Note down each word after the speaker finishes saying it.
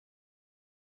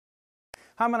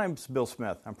Hi, my name is Bill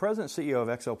Smith. I'm President and CEO of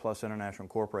Xcelplus International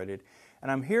Incorporated,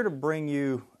 and I'm here to bring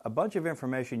you a bunch of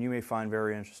information you may find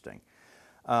very interesting.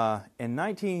 In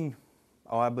I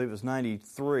believe it was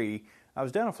 93, I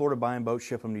was down in Florida buying boats,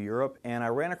 shipping them to Europe, and I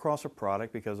ran across a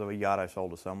product because of a yacht I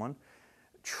sold to someone,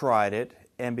 tried it,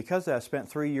 and because of that, I spent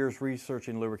 3 years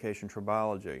researching lubrication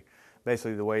tribology,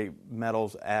 basically the way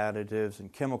metals, additives,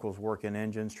 and chemicals work in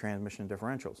engines, transmission,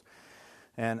 differentials.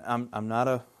 And I'm not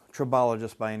a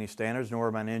tribologist by any standards, nor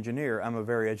am I an engineer. I'm a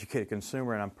very educated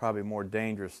consumer, and I'm probably more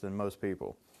dangerous than most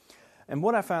people. And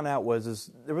what I found out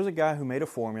was there was a guy who made a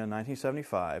formula in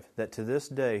 1975 that to this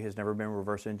day has never been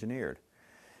reverse engineered.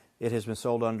 It has been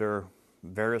sold under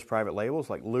various private labels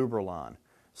like Lubralon,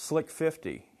 Slick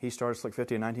 50. He started Slick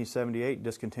 50 in 1978,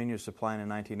 discontinued supplying in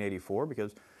 1984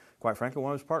 because, quite frankly,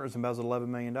 one of his partners embezzled $11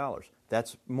 million.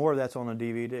 More of that's on a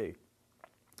DVD.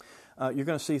 You're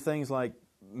going to see things like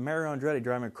Mario Andretti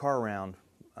driving a car around,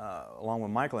 along with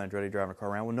Michael Andretti driving a car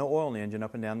around with no oil in the engine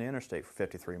up and down the interstate for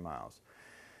 53 miles.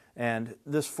 And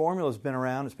this formula has been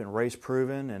around, it's been race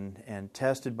proven and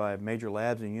tested by major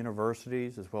labs and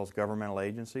universities as well as governmental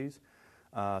agencies,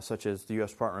 such as the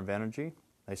U.S. Department of Energy.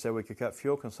 They said we could cut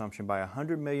fuel consumption by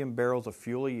 100 million barrels of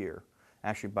fuel a year,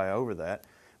 actually by over that,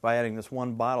 by adding this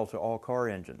one bottle to all car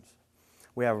engines.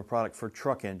 We have a product for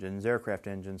truck engines, aircraft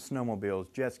engines,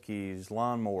 snowmobiles, jet skis,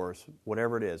 lawnmowers,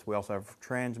 whatever it is. We also have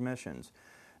transmissions,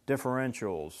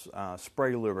 differentials,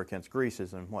 spray lubricants,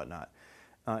 greases, and whatnot.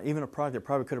 Even a product that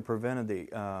probably could have prevented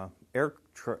the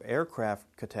aircraft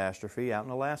catastrophe out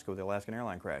in Alaska with the Alaskan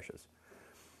airline crashes.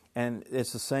 And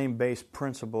it's the same base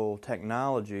principle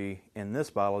technology in this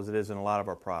bottle as it is in a lot of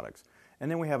our products.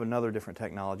 And then we have another different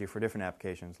technology for different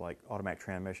applications like automatic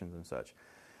transmissions and such.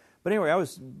 But anyway, I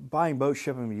was buying boats,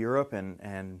 shipping them to Europe,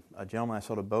 and a gentleman I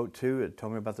sold a boat to had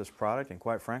told me about this product, and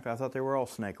quite frankly, I thought they were all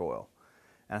snake oil.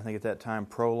 And I think at that time,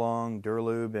 Prolong,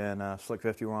 Duralube, and Slick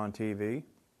 50 were on TV.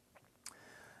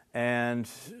 And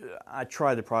I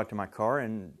tried the product in my car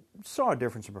and saw a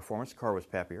difference in performance. The car was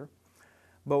peppier.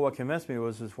 But what convinced me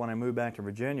was when I moved back to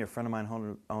Virginia, a friend of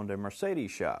mine owned a Mercedes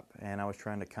shop, and I was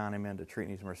trying to con him into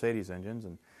treating these Mercedes engines,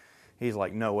 and he's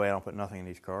like, no way, I don't put nothing in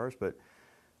these cars. But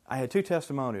I had two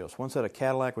testimonials. One said a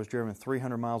Cadillac was driven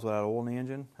 300 miles without oil in the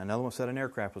engine. Another one said an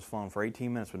aircraft was flown for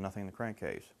 18 minutes with nothing in the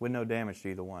crankcase, with no damage to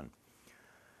either one.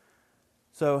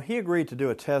 So he agreed to do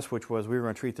a test, which was we were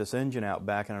going to treat this engine out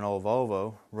back in an old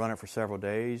Volvo, run it for several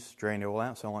days, drain the oil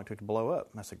out, so long it took to blow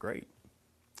up. And I said, great.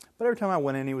 But every time I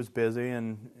went in, he was busy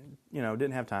and,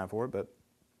 didn't have time for it. But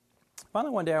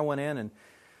finally one day I went in and,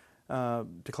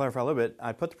 to clarify a little bit,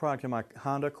 I put the product in my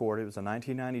Honda Accord. It was a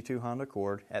 1992 Honda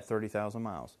Accord at 30,000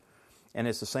 miles. And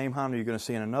it's the same Honda you're going to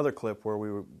see in another clip where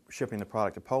we were shipping the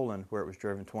product to Poland, where it was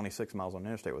driven 26 miles on the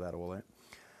interstate without oil in it.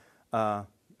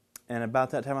 And about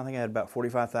that time, I think I had about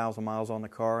 45,000 miles on the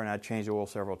car, and I'd changed the oil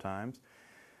several times.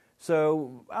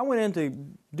 So I went in to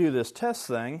do this test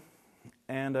thing,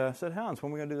 and said, Hans,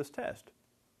 when are we going to do this test?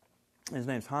 His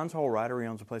name's Hans Holreiter. He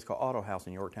owns a place called Auto House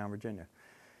in Yorktown, Virginia.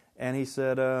 And he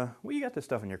said, well, you got this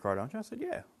stuff in your car, don't you? I said,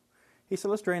 yeah. He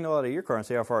said, let's drain the oil out of your car and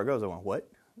see how far it goes. I went, what?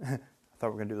 I thought we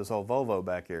were going to do this old Volvo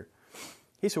back here.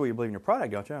 He said, well, you believe in your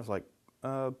product, don't you? I was like,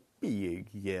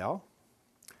 yeah.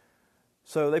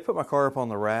 So they put my car up on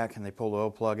the rack, and they pulled the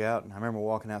oil plug out, and I remember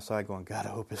walking outside going, God, I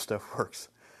hope this stuff works.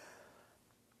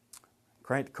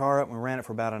 Cranked the car up, and we ran it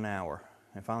for about an hour.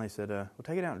 And finally he said, well,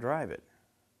 take it out and drive it.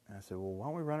 And I said, well, why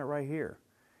don't we run it right here?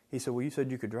 He said, well, you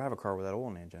said you could drive a car without oil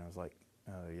in the engine. I was like,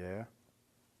 yeah.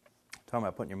 Talking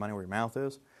about putting your money where your mouth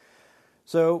is.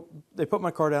 So they put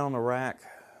my car down on the rack,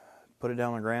 put it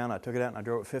down on the ground. I took it out, and I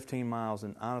drove it 15 miles.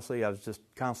 And honestly, I was just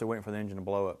constantly waiting for the engine to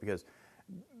blow up because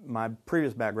my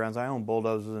previous backgrounds, I own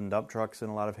bulldozers and dump trucks and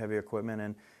a lot of heavy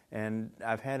equipment, and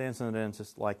I've had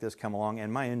incidents like this come along,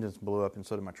 and my engines blew up, and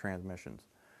so did my transmissions.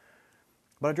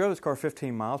 But I drove this car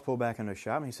 15 miles, pulled back into the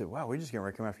shop, and he said, wow, we're just getting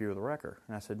ready to come after you with a wrecker.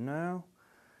 And I said, no,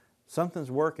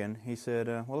 something's working. He said,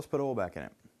 well, let's put oil back in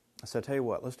it. I said, tell you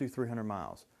what, let's do 300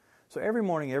 miles. So every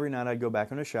morning, every night, I'd go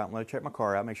back into the shop and let it check my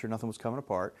car out, make sure nothing was coming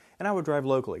apart, and I would drive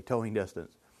locally, towing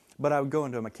distance. But I would go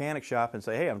into a mechanic shop and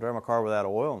say, hey, I'm driving my car without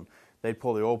oil, and they'd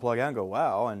pull the oil plug out and go,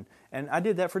 wow, and I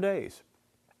did that for days.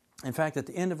 In fact, at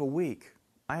the end of a week,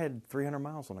 I had 300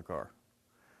 miles on the car.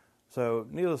 So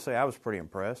needless to say, I was pretty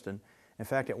impressed, and in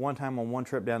fact, at one time on one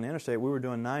trip down the interstate, we were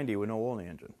doing 90 with no oil in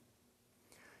the engine.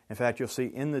 In fact, you'll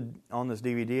see on this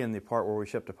DVD in the part where we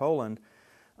shipped to Poland,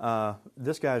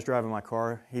 this guy's driving my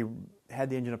car. He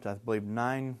had the engine up to, I believe,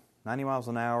 90 miles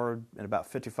an hour and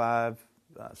about 6,000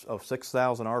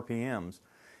 RPMs.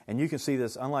 And you can see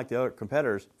this, unlike the other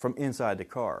competitors, from inside the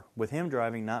car, with him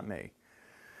driving, not me.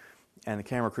 And the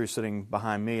camera crew sitting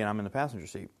behind me, and I'm in the passenger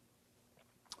seat.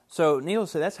 So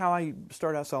needless to say, that's how I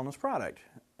started out selling this product.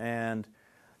 And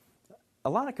a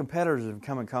lot of competitors have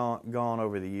come and gone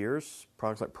over the years.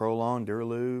 Products like Prolong,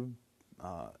 Duralube,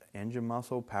 Engine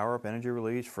Muscle, Power Up Energy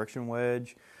Release, Friction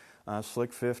Wedge,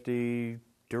 Slick 50,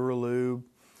 Duralube.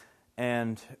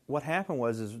 And what happened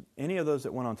was any of those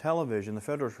that went on television, the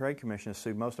Federal Trade Commission has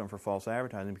sued most of them for false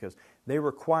advertising because they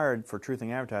required for truth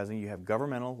in advertising you have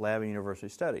governmental, lab, and university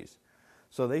studies.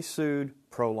 So they sued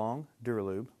Prolong,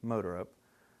 Duralube, Motor Up,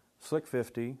 Slick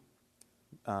 50,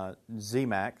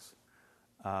 Z-Max,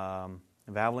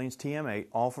 Valvoline's TM8,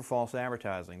 all for false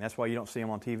advertising. That's why you don't see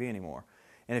them on TV anymore.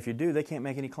 And if you do, they can't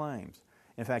make any claims.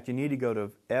 In fact, you need to go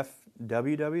to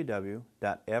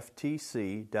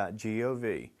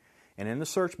www.ftc.gov. And in the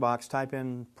search box, type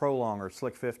in Prolong or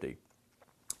Slick 50.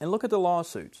 And look at the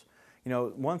lawsuits.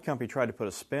 One company tried to put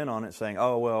a spin on it saying,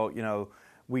 oh, well,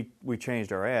 we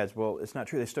changed our ads. Well, it's not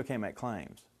true. They still can't make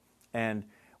claims. And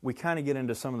we kind of get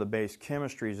into some of the base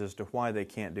chemistries as to why they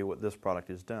can't do what this product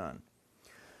has done.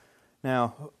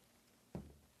 Now,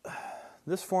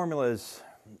 this formula is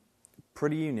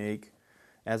pretty unique,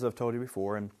 as I've told you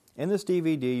before. And in this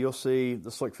DVD, you'll see the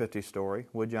Slick 50 story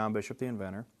with John Bishop, the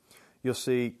inventor. You'll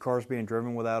see cars being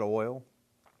driven without oil,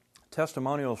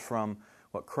 testimonials from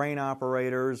crane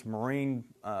operators, marine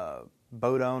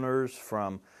boat owners,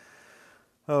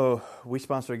 we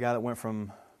sponsored a guy that went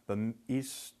from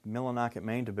East Millinocket,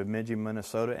 Maine to Bemidji,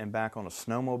 Minnesota, and back on a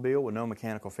snowmobile with no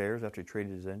mechanical failures after he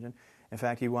treated his engine. In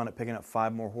fact, he wound up picking up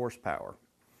 5 more horsepower.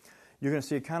 You're going to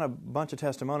see a kind of bunch of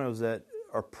testimonials that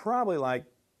are probably like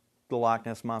the Loch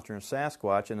Ness Monster and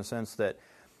Sasquatch in the sense that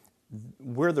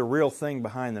we're the real thing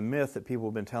behind the myth that people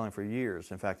have been telling for years,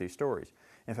 in fact, these stories.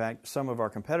 In fact, some of our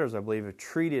competitors, I believe, have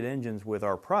treated engines with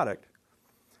our product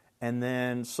and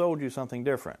then sold you something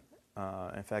different.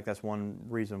 In fact, that's one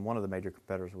reason one of the major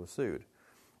competitors was sued.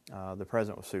 The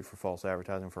president was sued for false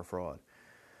advertising for fraud.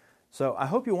 So I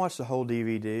hope you watch the whole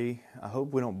DVD. I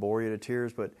hope we don't bore you to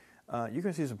tears, but you're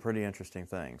going to see some pretty interesting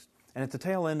things. And at the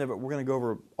tail end of it, we're going to go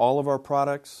over all of our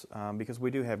products because we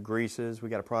do have greases.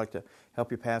 We've got a product to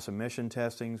help you pass emission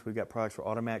testings. We've got products for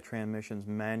automatic transmissions,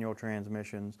 manual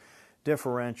transmissions,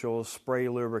 differentials, spray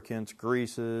lubricants,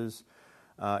 greases,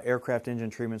 aircraft engine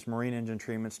treatments, marine engine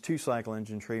treatments, 2-cycle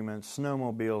engine treatments,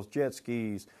 snowmobiles, jet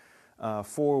skis,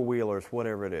 4-wheelers,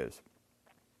 whatever it is.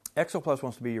 Xcelplus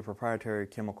wants to be your proprietary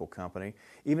chemical company,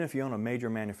 even if you own a major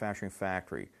manufacturing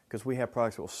factory, because we have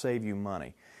products that will save you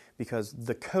money. Because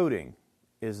the coating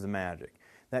is the magic.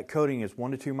 That coating is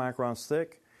 1 to 2 microns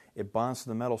thick. It bonds to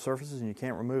the metal surfaces, and you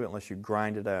can't remove it unless you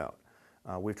grind it out.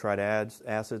 We've tried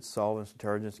acids, solvents,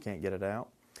 detergents, can't get it out.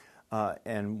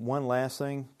 And one last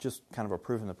thing, just kind of a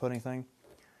proof in the pudding thing.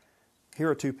 Here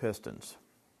are 2 pistons.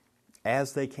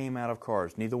 As they came out of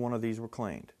cars, neither one of these were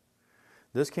cleaned.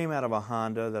 This came out of a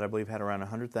Honda that I believe had around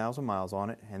 100,000 miles on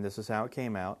it, and this is how it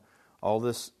came out. All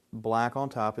this black on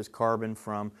top is carbon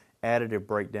from additive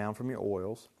breakdown from your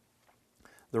oils.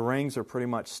 The rings are pretty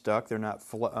much stuck. They're not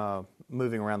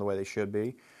moving around the way they should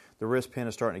be. The wrist pin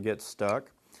is starting to get stuck.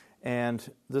 And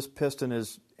this piston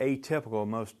is atypical of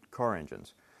most car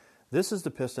engines. This is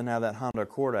the piston out of that Honda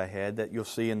Accord I had that you'll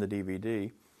see in the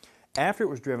DVD. After it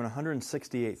was driven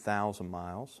 168,000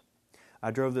 miles, I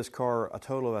drove this car a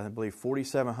total of, I believe,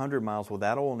 4,700 miles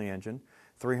without oil in the engine.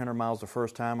 300 miles the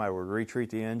first time. I would retreat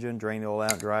the engine, drain the oil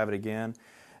out, and drive it again.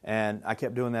 And I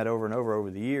kept doing that over and over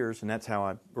the years, and that's how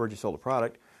I originally sold the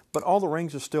product. But all the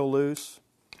rings are still loose.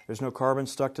 There's no carbon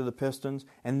stuck to the pistons.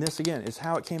 And this, again, is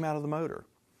how it came out of the motor.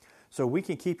 So we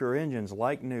can keep your engines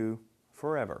like new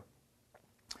forever.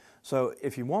 So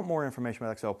if you want more information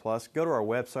about Xcelplus, go to our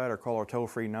website or call our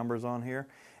toll-free numbers on here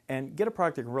and get a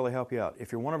product that can really help you out.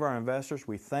 If you're one of our investors,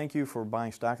 we thank you for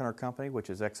buying stock in our company, which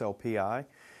is XLPI.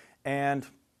 And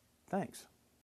thanks.